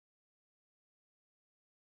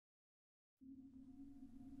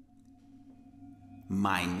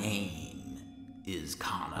My name is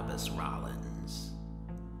Cannabis Rollins.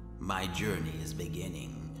 My journey is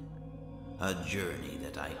beginning. A journey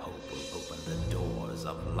that I hope will open the doors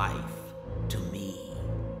of life to me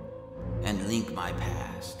and link my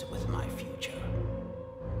past with my future.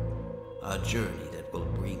 A journey that will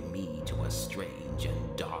bring me to a strange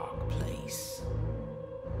and dark place.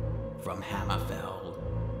 From Hammerfell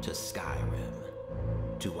to Skyrim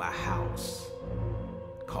to a house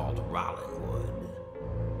called Rollinwood.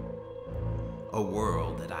 A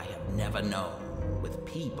world that I have never known, with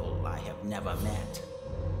people I have never met.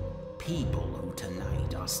 People who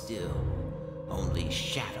tonight are still only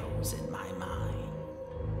shadows in my mind,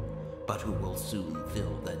 but who will soon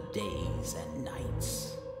fill the days and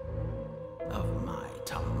nights of my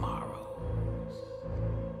tomorrows.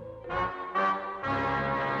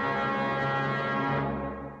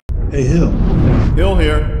 Hey, Hill. Hill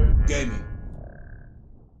here. Gaming.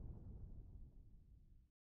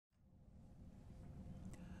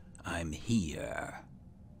 I'm here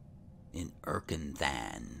in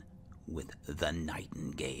Erkenthan with the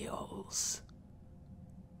Nightingales.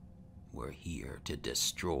 We're here to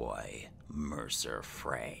destroy Mercer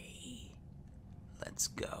Frey. Let's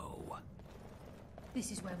go. This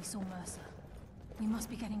is where we saw Mercer. We must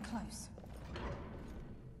be getting close.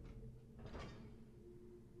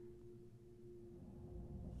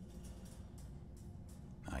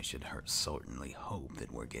 I should certainly hope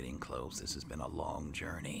that we're getting close. This has been a long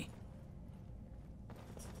journey.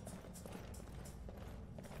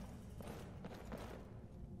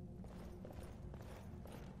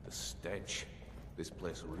 The stench. This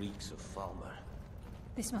place reeks of Falmer.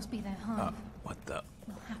 This must be their hive. What the?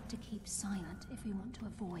 We'll have to keep silent if we want to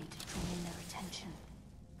avoid drawing their attention.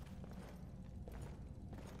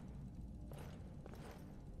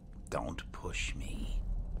 Don't push me.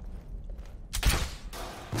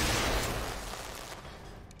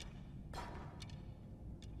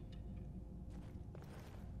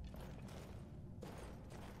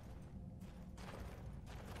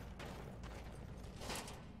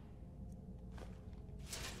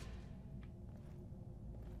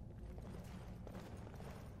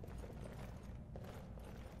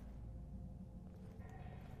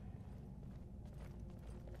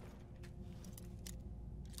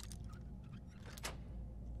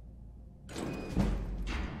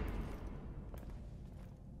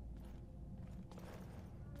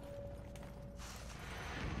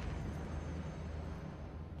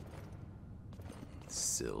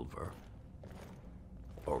 Silver.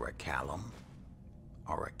 Orichalcum.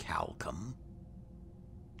 Orichalcum.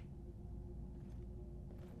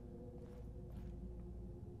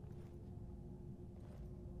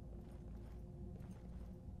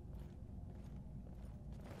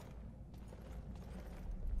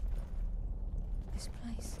 This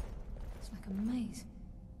place, it's like a maze.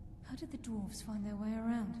 How did the dwarves find their way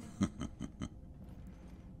around?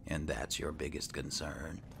 And that's your biggest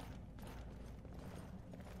concern?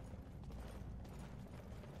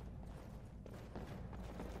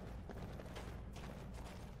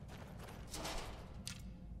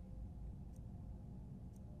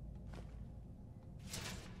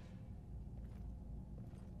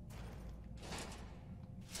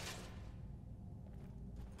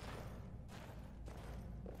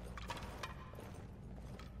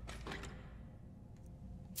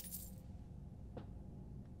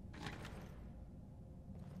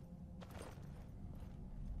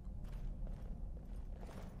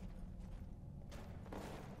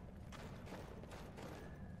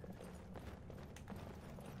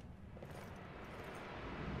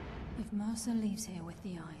 If Mercer leaves here with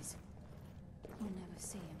the eyes, we'll never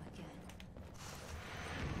see him again.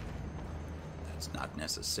 That's not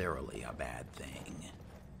necessarily a bad thing.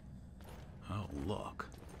 Oh, look.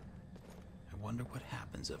 I wonder what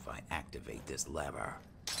happens if I activate this lever.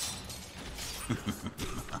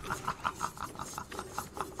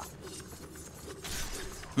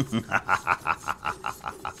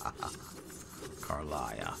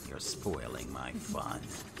 Carlia, you're spoiling my fun.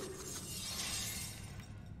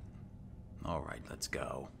 All right, let's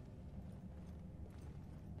go.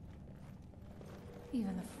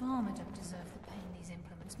 Even the farmer don't deserve the pain these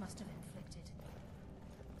implements must have inflicted.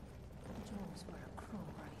 The dwarves were a cruel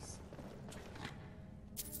race.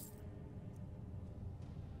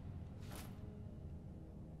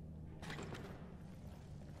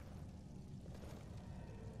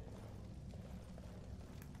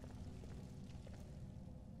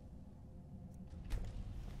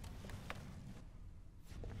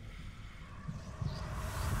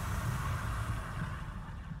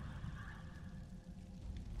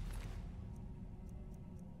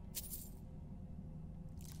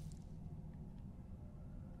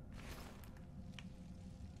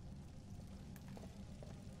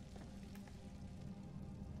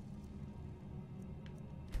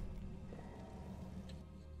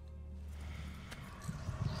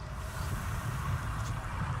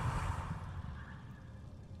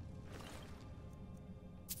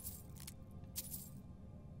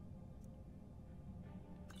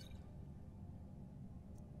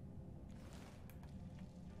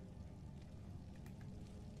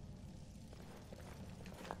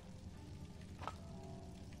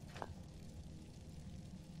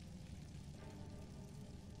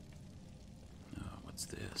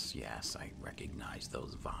 What's this? Yes, I recognize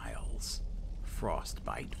those vials.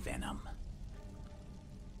 Frostbite venom.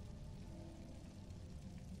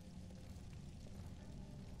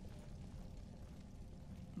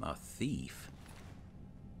 A thief.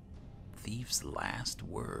 Thief's last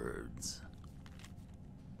words.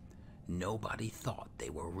 Nobody thought they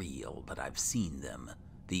were real, but I've seen them.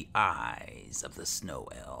 The eyes of the snow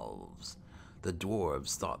elves. The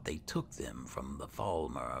dwarves thought they took them from the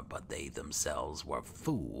Falmer, but they themselves were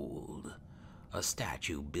fooled. A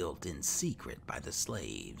statue built in secret by the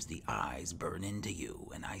slaves. The eyes burn into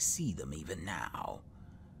you, and I see them even now.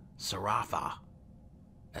 Sarafa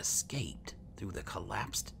escaped through the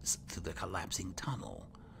collapsing tunnel,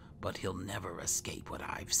 but he'll never escape what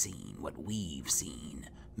I've seen, what we've seen.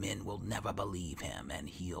 Men will never believe him, and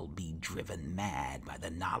he'll be driven mad by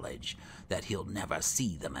the knowledge that he'll never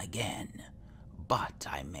see them again. But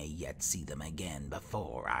I may yet see them again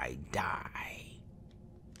before I die.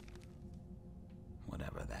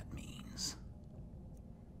 Whatever that means.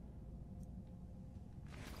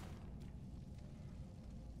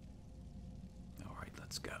 All right,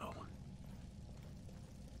 let's go.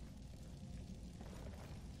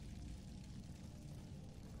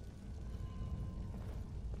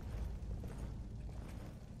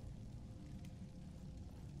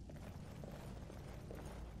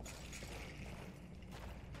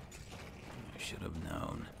 Should have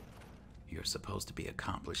known. You're supposed to be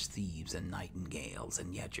accomplished thieves and nightingales,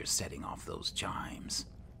 and yet you're setting off those chimes.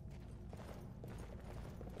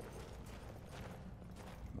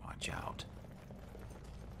 Watch out.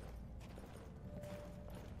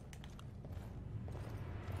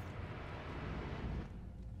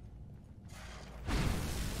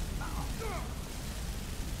 Oh.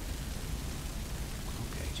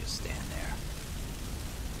 Okay, just stand there.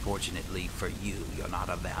 Fortunately for you, you're not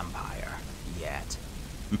a vampire. Yet.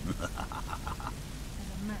 There's a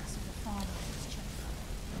mass of the farmer in this chamber.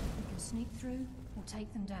 We can sneak through or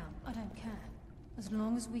take them down. I don't care. As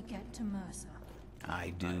long as we get to Mercer. I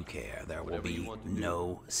do care. There will be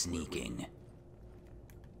no sneaking.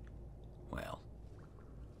 Well,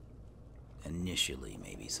 initially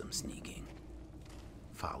maybe some sneaking,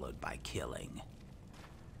 followed by killing.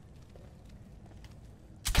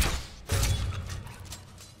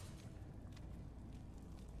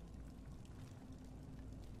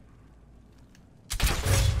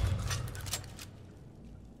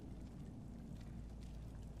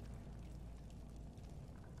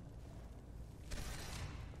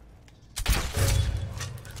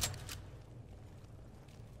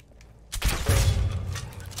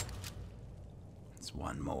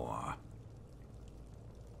 One more.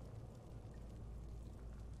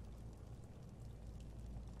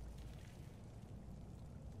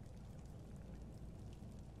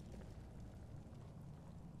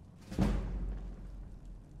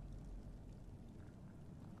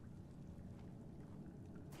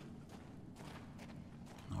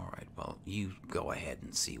 All right, well, you go ahead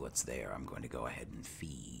and see what's there. I'm going to go ahead and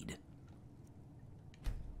feed.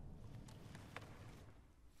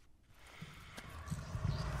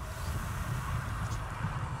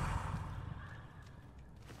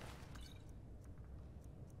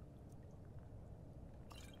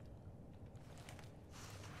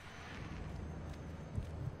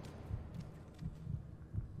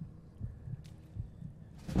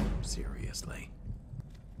 Seriously.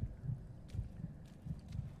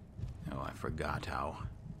 Oh, I forgot how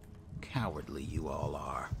cowardly you all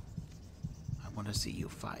are. I want to see you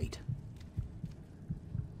fight.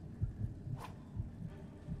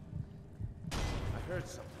 I heard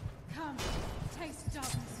something. Come, taste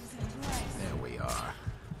darkness's embrace. There we are.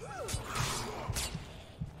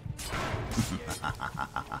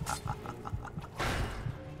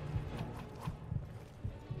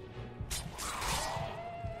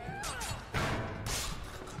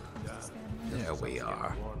 There we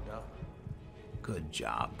are. Good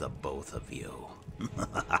job, the both of you.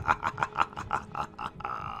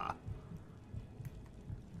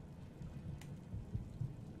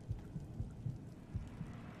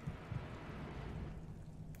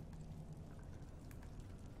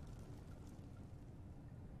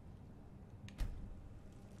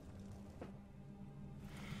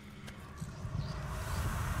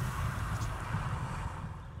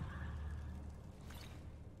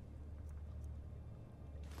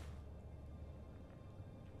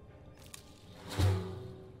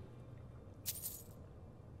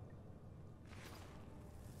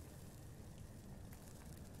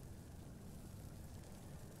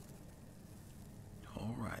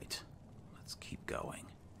 All right, let's keep going.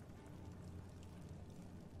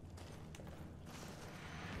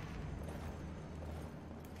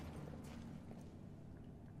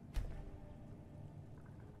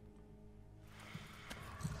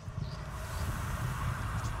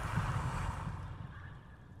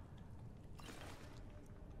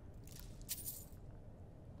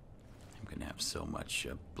 so much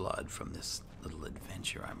blood from this little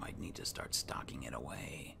adventure, I might need to start stocking it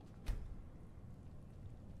away.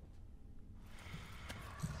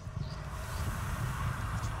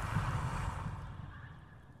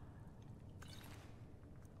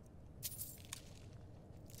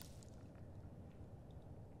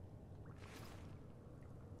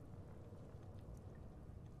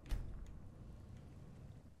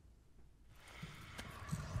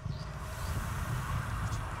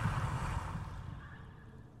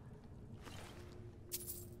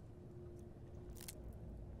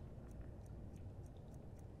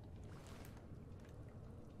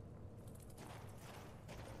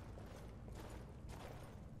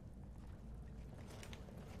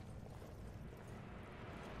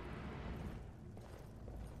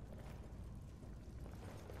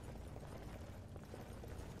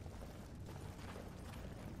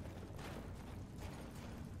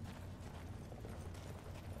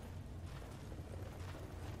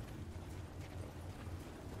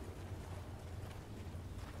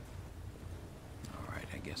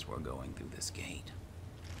 I guess we're going through this gate.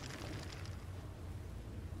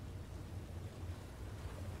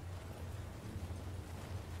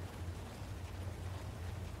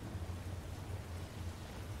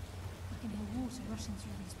 I can hear water rushing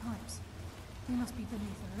through these pipes. We must be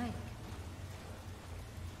beneath a lake.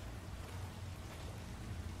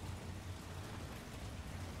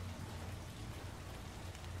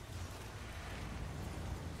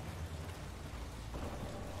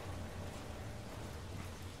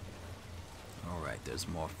 There's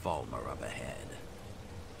more Falmer up ahead.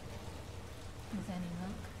 With any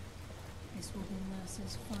luck, this will be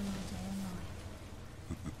Mercer's final day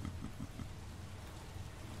alive.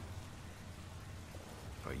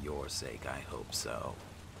 For your sake, I hope so.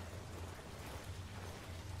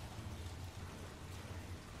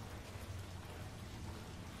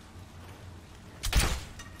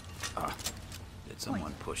 Did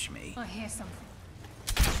someone push me? I hear something.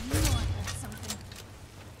 I knew I heard something.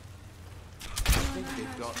 I think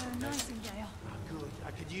they've got the Nightingale. Good.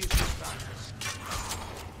 I could use this banners.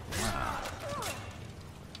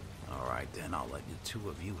 Alright then, I'll let the two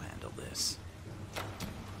of you handle this.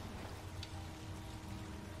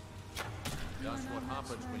 That's what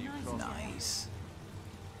happens when you cross. Nice.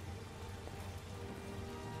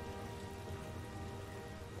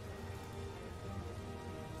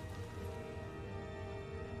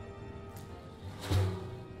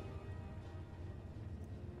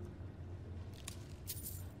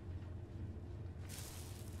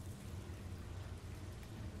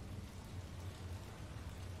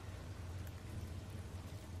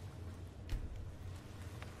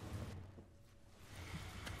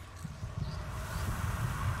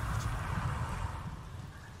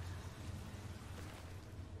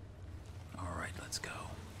 Let's go.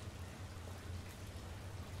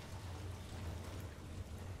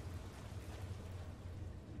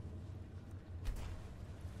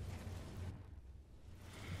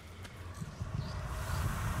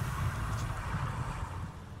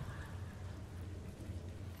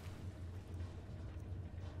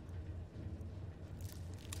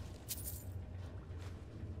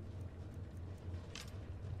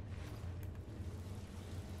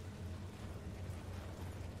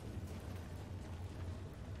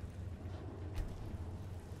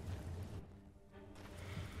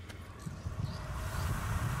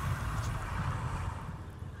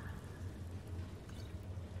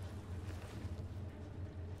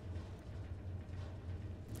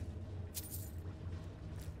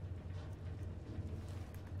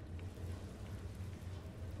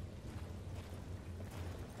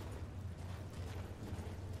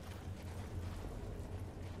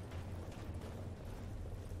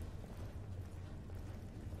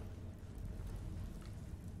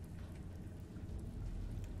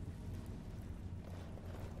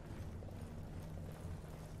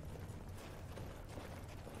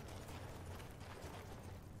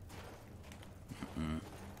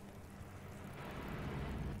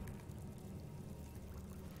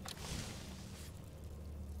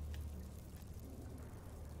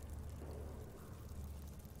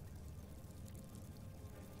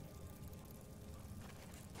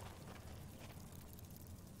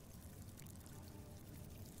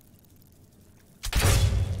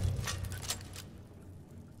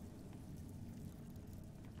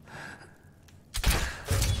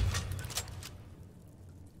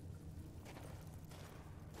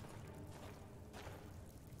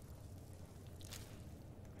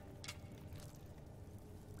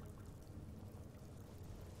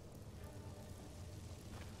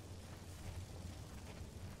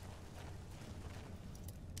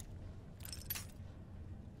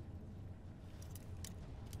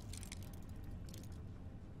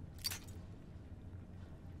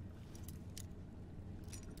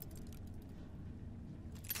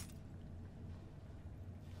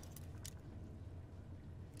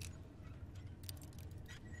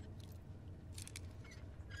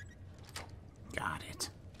 Got it.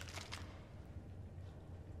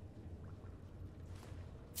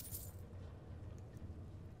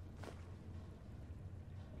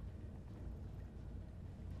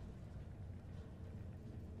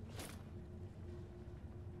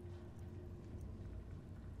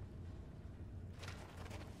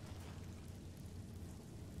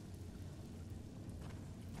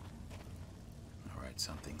 All right,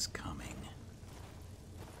 something's coming.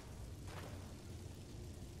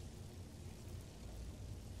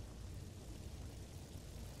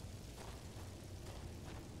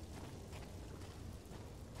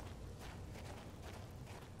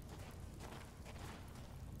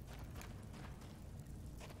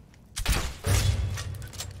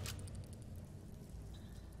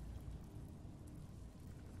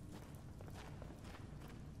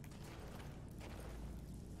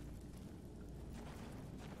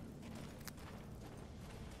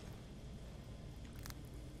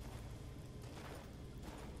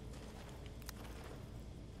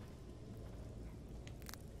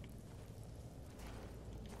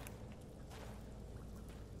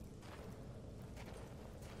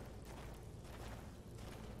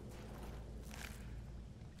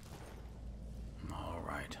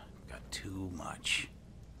 Too much.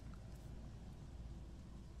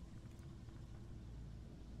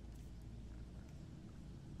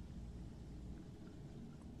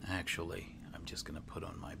 Actually, I'm just gonna put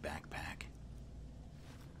on my backpack.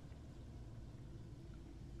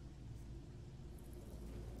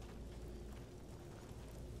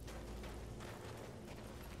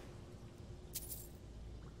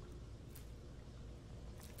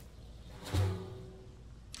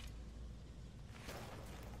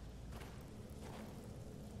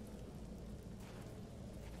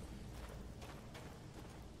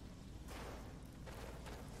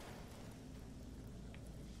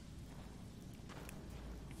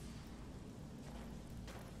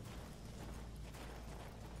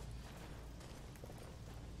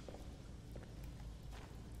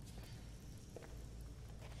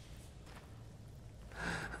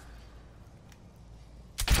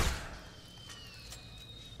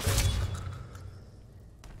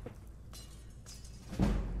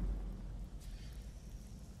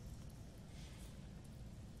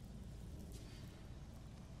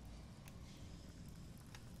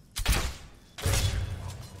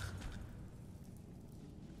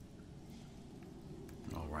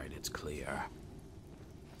 Right, it's clear.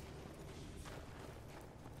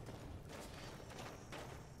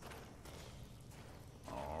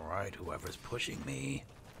 All right, whoever's pushing me.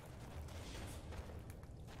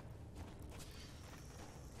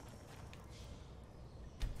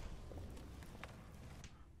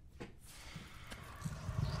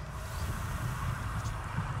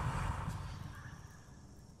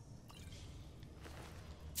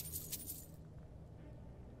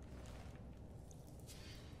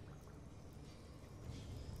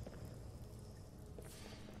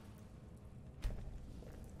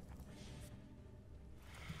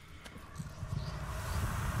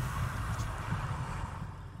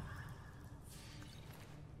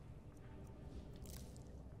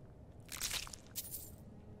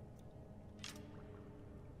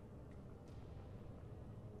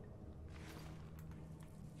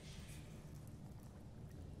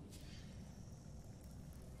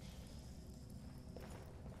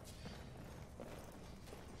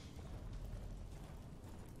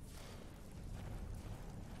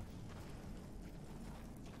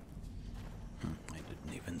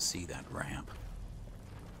 See that ramp.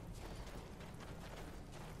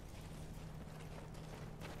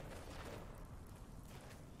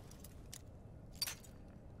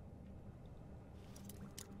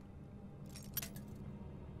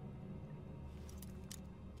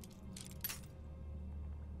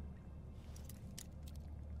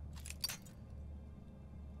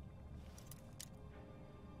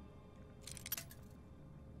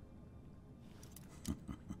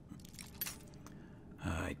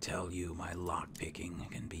 I tell you, my lockpicking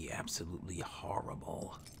can be absolutely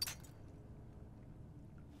horrible.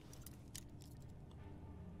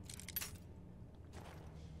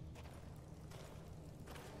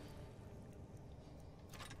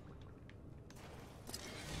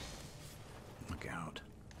 Look out.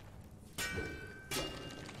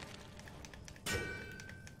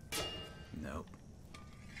 Nope.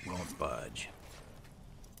 Won't budge.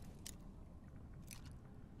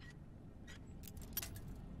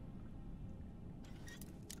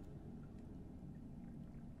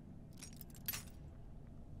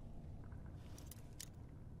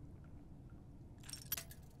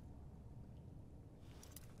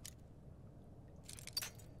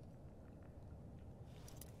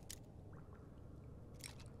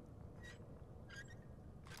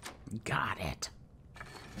 Got it.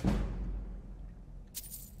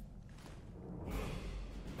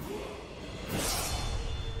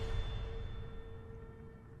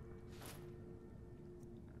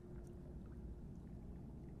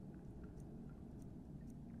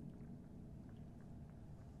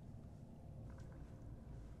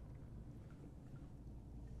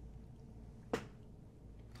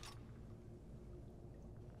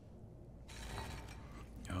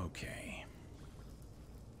 Okay.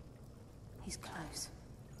 He's close.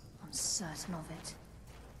 I'm certain of it.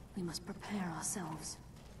 We must prepare ourselves.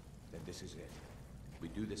 Then this is it. We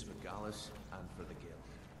do this for Gallus and for the Guild.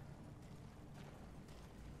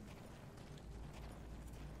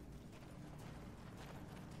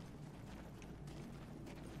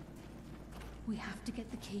 We have to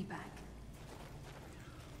get the key back.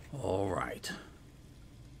 All right.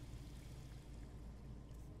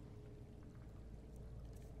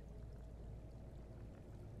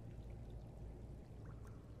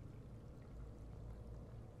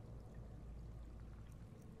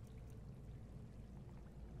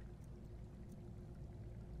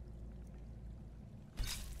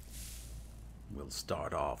 We'll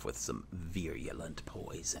start off with some virulent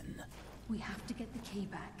poison. We have to get the key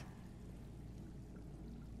back.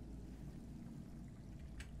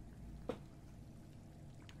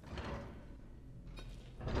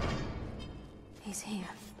 He's here,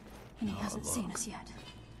 and he hasn't seen us yet.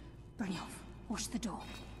 Brynjolf, watch the door.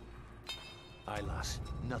 Aye, lass.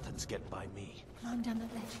 Nothing's get by me. Climb down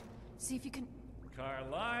that ledge. See if you can...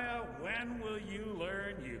 Carlia, when will you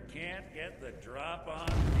learn you can't get the drop on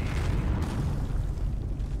me?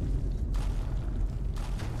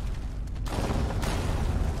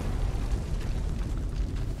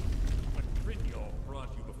 When Brynjolf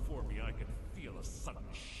brought you before me, I could feel a sudden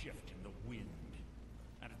shift in the wind.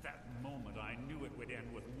 And at that moment, I knew it would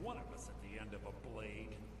end with one of us at the end of a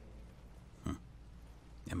blade.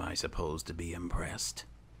 Am I supposed to be impressed?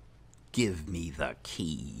 Give me the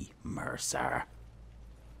key, Mercer.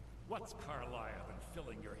 What's Carlia been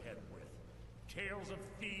filling your head with? Tales of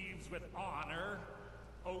thieves with honor?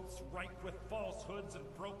 Oaths ripe with falsehoods and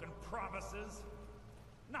broken promises?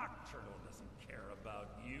 Nocturnal doesn't care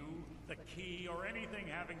about you, the key, or anything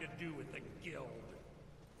having to do with the guild.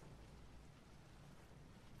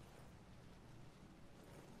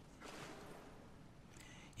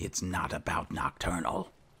 It's not about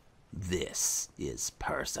Nocturnal. This is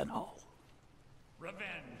personal.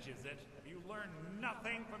 Revenge, is it? Have you learned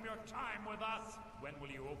nothing from your time with us? When will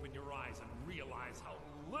you open your eyes and realize how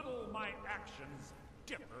little my actions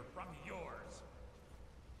differ from yours?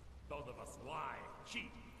 Both of us lie,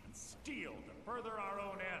 cheat, and steal to further our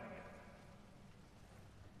own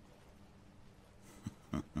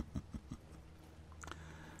end.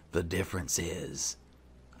 The difference is,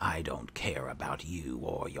 I don't care about you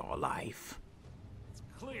or your life. It's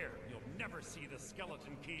clear you'll never see the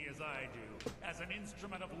skeleton key as I do, as an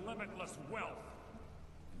instrument of limitless wealth.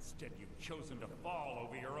 Instead, you've chosen to fall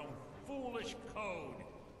over your own foolish code.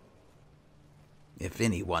 If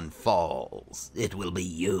anyone falls, it will be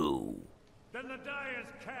you. Then the die is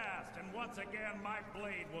cast, and once again my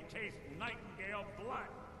blade will taste nightingale blood.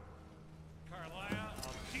 Carlia,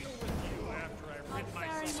 I'll deal with you after I rid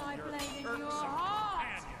myself of your irksome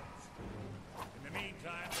companions. In the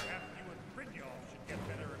meantime, perhaps you and Brynjolf should get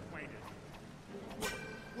better acquainted.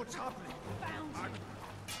 What's happening?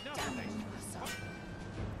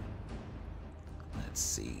 Let's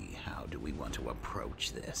see, how do we want to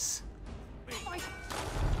approach this?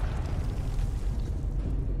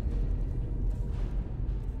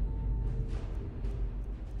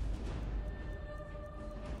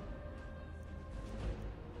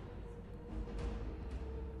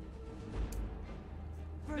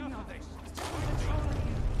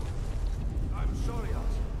 I'm sorry,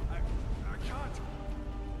 Oz. I can't.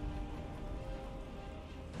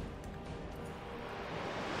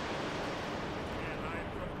 And I'm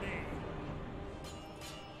from me.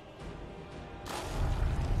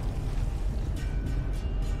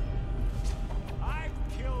 I've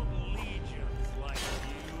killed legions like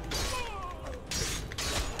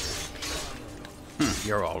you.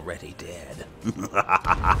 You're already dead. Skeleton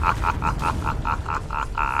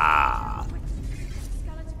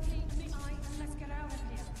key in the eye, and let's get out of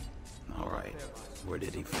here. Alright, where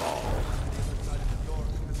did he fall? Inside the door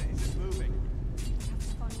because it isn't moving. We have to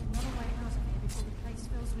find another way out of here before the place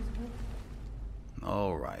fills with water.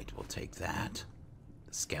 Alright, we'll take that.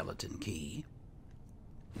 The skeleton key.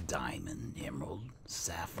 Diamond, emerald,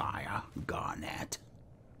 sapphire, garnet.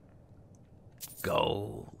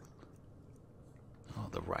 Gold. Oh,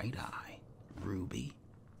 the right eye. Ruby.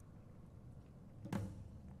 Yeah,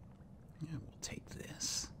 we'll take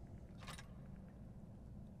this.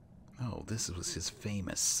 Oh, this was his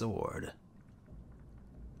famous sword.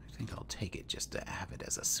 I think I'll take it just to have it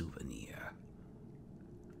as a souvenir.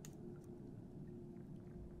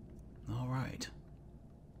 All right.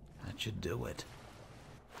 That should do it.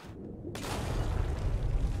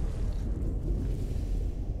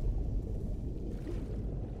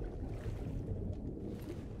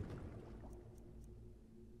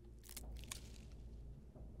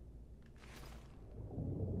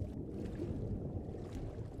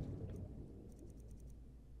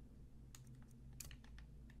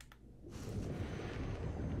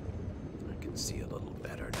 I can see a little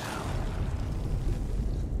better now.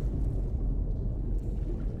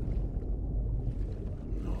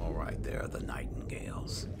 All right, there are the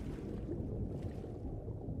nightingales.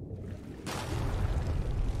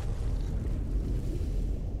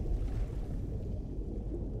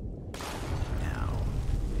 Now,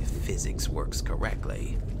 if physics works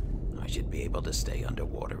correctly, I should be able to stay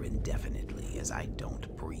underwater indefinitely as I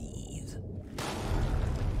don't breathe.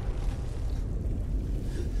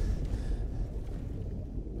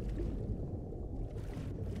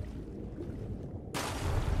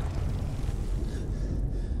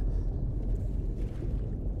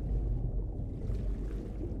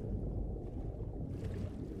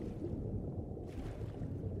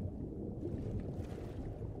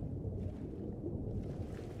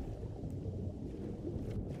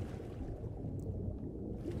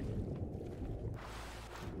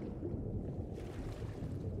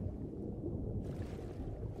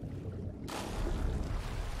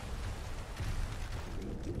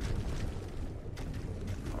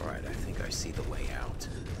 Alright, I think I see the way out.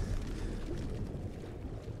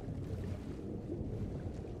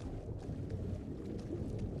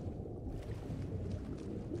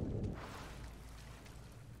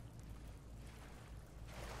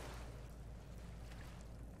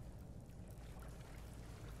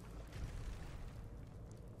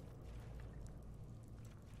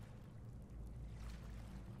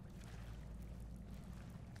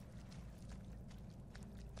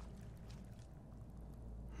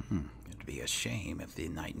 It'd be a shame if the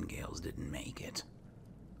nightingales didn't make it.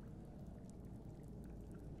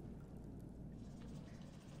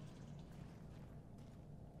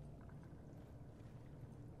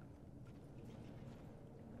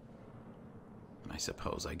 I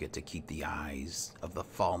suppose I get to keep the eyes of the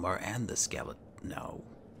Falmer and the skeleton. No.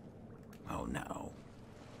 Oh no.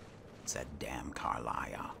 It's that damn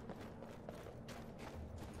Carlia.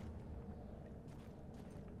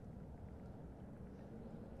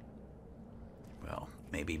 Well,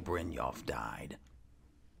 maybe Brynjolf died.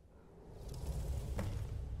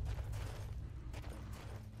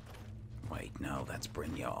 Wait, no, that's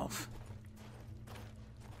Brynjolf.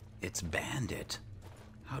 It's Bandit.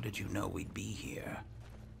 How did you know we'd be here?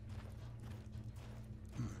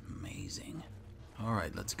 Amazing. All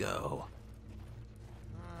right, let's go.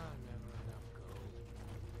 Never enough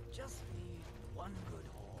gold. Just need one good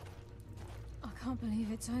haul. I can't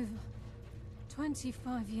believe it's over.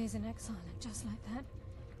 25 years in exile, and just like that,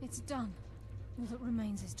 it's done. All that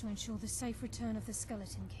remains is to ensure the safe return of the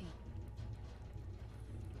skeleton key.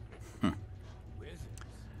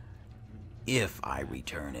 If I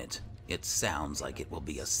return it, it sounds like it will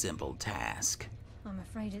be a simple task. I'm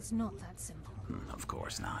afraid it's not that simple. Of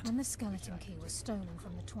course not. When the skeleton key was stolen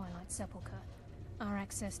from the Twilight Sepulchre, our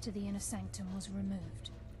access to the inner sanctum was removed.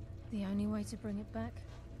 The only way to bring it back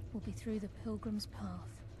will be through the Pilgrim's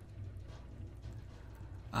Path.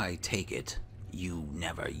 I take it you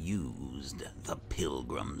never used the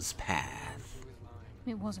Pilgrim's Path.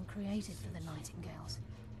 It wasn't created for the Nightingales.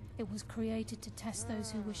 It was created to test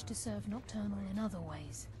those who wish to serve Nocturnal in other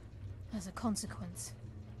ways. As a consequence,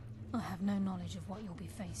 I have no knowledge of what you'll be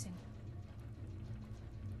facing.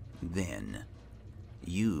 Then,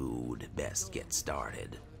 you'd best get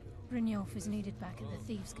started. Brynjolf is needed back at the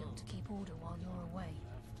Thieves Guild to keep order while you're away.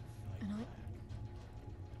 And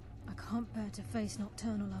I can't bear to face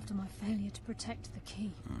Nocturnal after my failure to protect the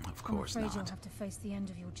key. Of course I'm afraid not. you'll have to face the end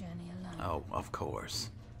of your journey alone. Oh, of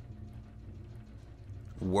course.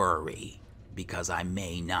 Worry, because I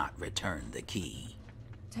may not return the key.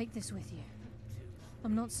 Take this with you.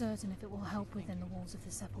 I'm not certain if it will help within the walls of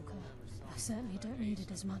the Sepulchre. I certainly don't need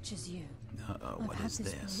it as much as you. Uh-oh, what I've is had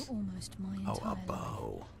this? bow almost my Oh, entire a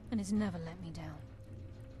bow. life, and it's never let me down.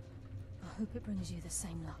 I hope it brings you the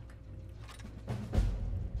same luck.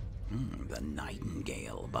 The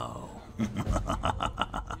Nightingale bow.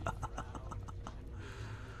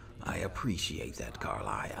 I appreciate that,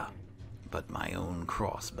 Carlia, but my own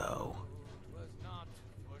crossbow.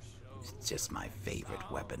 It's just my favorite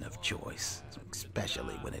weapon of choice,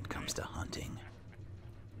 especially when it comes to hunting.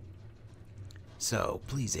 So,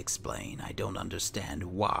 please explain. I don't understand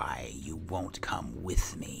why you won't come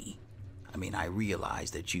with me. I mean, I realize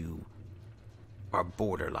that you are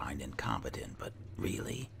borderline incompetent, but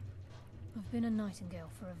really? I've been a nightingale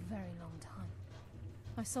for a very long time.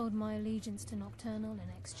 I sold my allegiance to Nocturnal in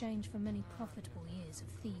exchange for many profitable years of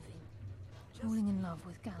thieving. Falling in love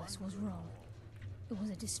with Gallus was wrong. It was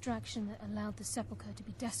a distraction that allowed the Sepulchre to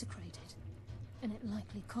be desecrated, and it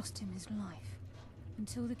likely cost him his life.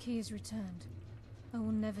 Until the key is returned, I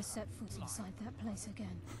will never set foot inside that place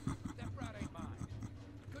again.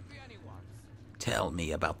 Tell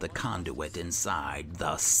me about the conduit inside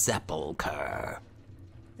the Sepulchre.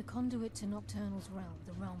 The conduit to Nocturnal's realm,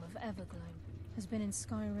 the realm of Evergloam, has been in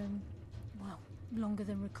Skyrim, well, longer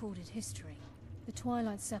than recorded history. The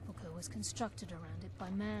Twilight Sepulchre was constructed around it by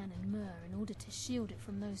Man and Mer in order to shield it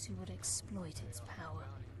from those who would exploit its power.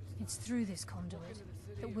 It's through this conduit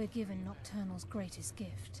that we're given Nocturnal's greatest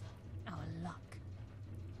gift, our luck.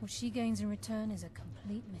 What she gains in return is a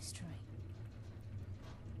complete mystery.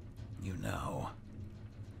 You know,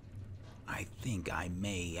 I think I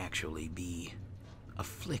may actually be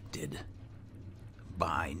afflicted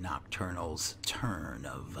by Nocturnal's turn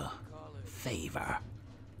of favor.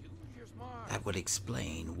 That would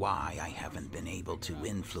explain why I haven't been able to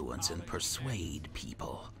influence and persuade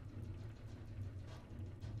people.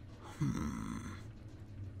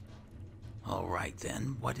 Alright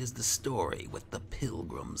then, what is the story with the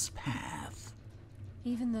Pilgrim's Path?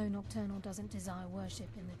 Even though Nocturnal doesn't desire worship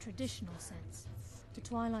in the traditional sense, the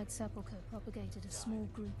Twilight Sepulchre propagated a small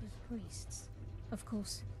group of priests. Of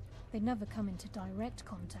course, they'd never come into direct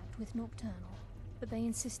contact with Nocturnal, but they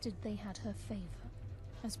insisted they had her favor.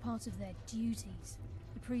 As part of their duties,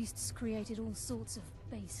 the priests created all sorts of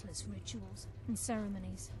baseless rituals and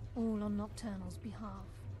ceremonies, all on Nocturnal's behalf.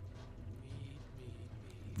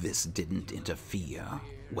 This didn't interfere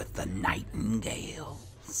with the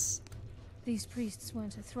Nightingales. These priests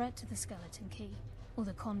weren't a threat to the Skeleton Key, or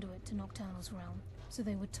the conduit to Nocturnal's realm, so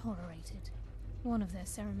they were tolerated. One of their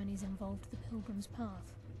ceremonies involved the Pilgrim's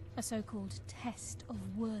Path, a so-called test of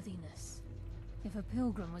worthiness. If a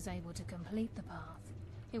pilgrim was able to complete the path,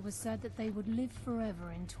 it was said that they would live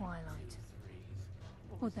forever in Twilight.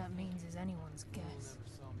 What that means is anyone's guess.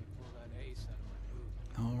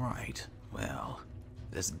 Alright, well,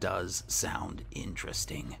 this does sound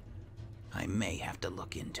interesting. I may have to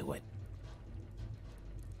look into it.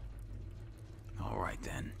 Alright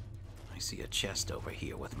then. I see a chest over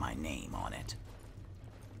here with my name on it.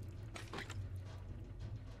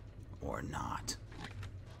 Or not.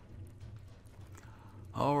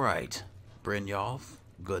 Alright, Brynjolf,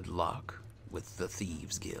 good luck with the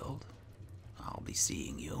Thieves Guild. I'll be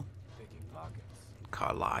seeing you.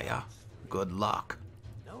 Carlia, good luck.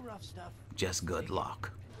 No rough stuff. Just good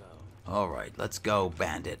luck. Alright, let's go,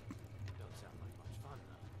 bandit. Don't sound like much fun,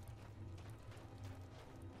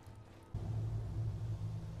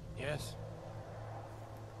 though. Yes?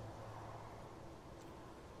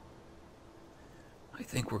 I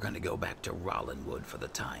think we're going to go back to Rollinwood for the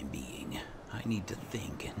time being. I need to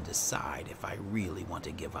think and decide if I really want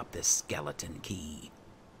to give up this skeleton key.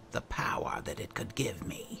 The power that it could give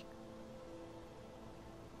me.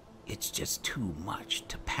 It's just too much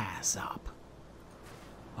to pass up.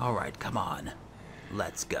 Alright, come on.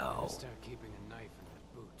 Let's go. Start keeping an